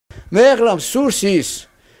მე ახლა მსურს ის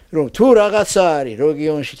რომ თუ რაღაცა არის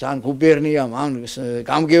რეგიონში თან გუბერნიამ ან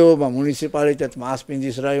გამგეობა მუნიციპალიტეტმა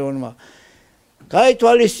ასპინძის რაიონმა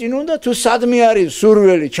გაითვალისწინონ და თუ სადმე არის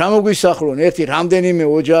სურველი ჩამოგვისახლონ ერთი რამდენიმე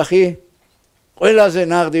ოჯახი ყველაზე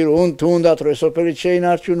ნაღდი რომ თუნდაც რომ სოფელი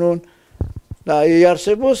შეინარჩუნონ და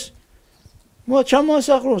იარსებოს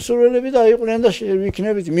ჩამოასახლონ სურველები და იყვნენ და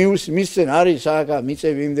ვიქნებით მისცენ არის აქ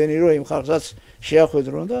მიწები იმდენი რომ იმ ხალხსაც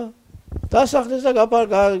შეახვედრონ და დასახლდეს და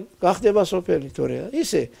გახდება სოფელი თორე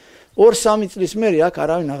ისე 2-3 წლის მერე აქ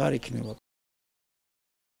არავინ აღარ იქნება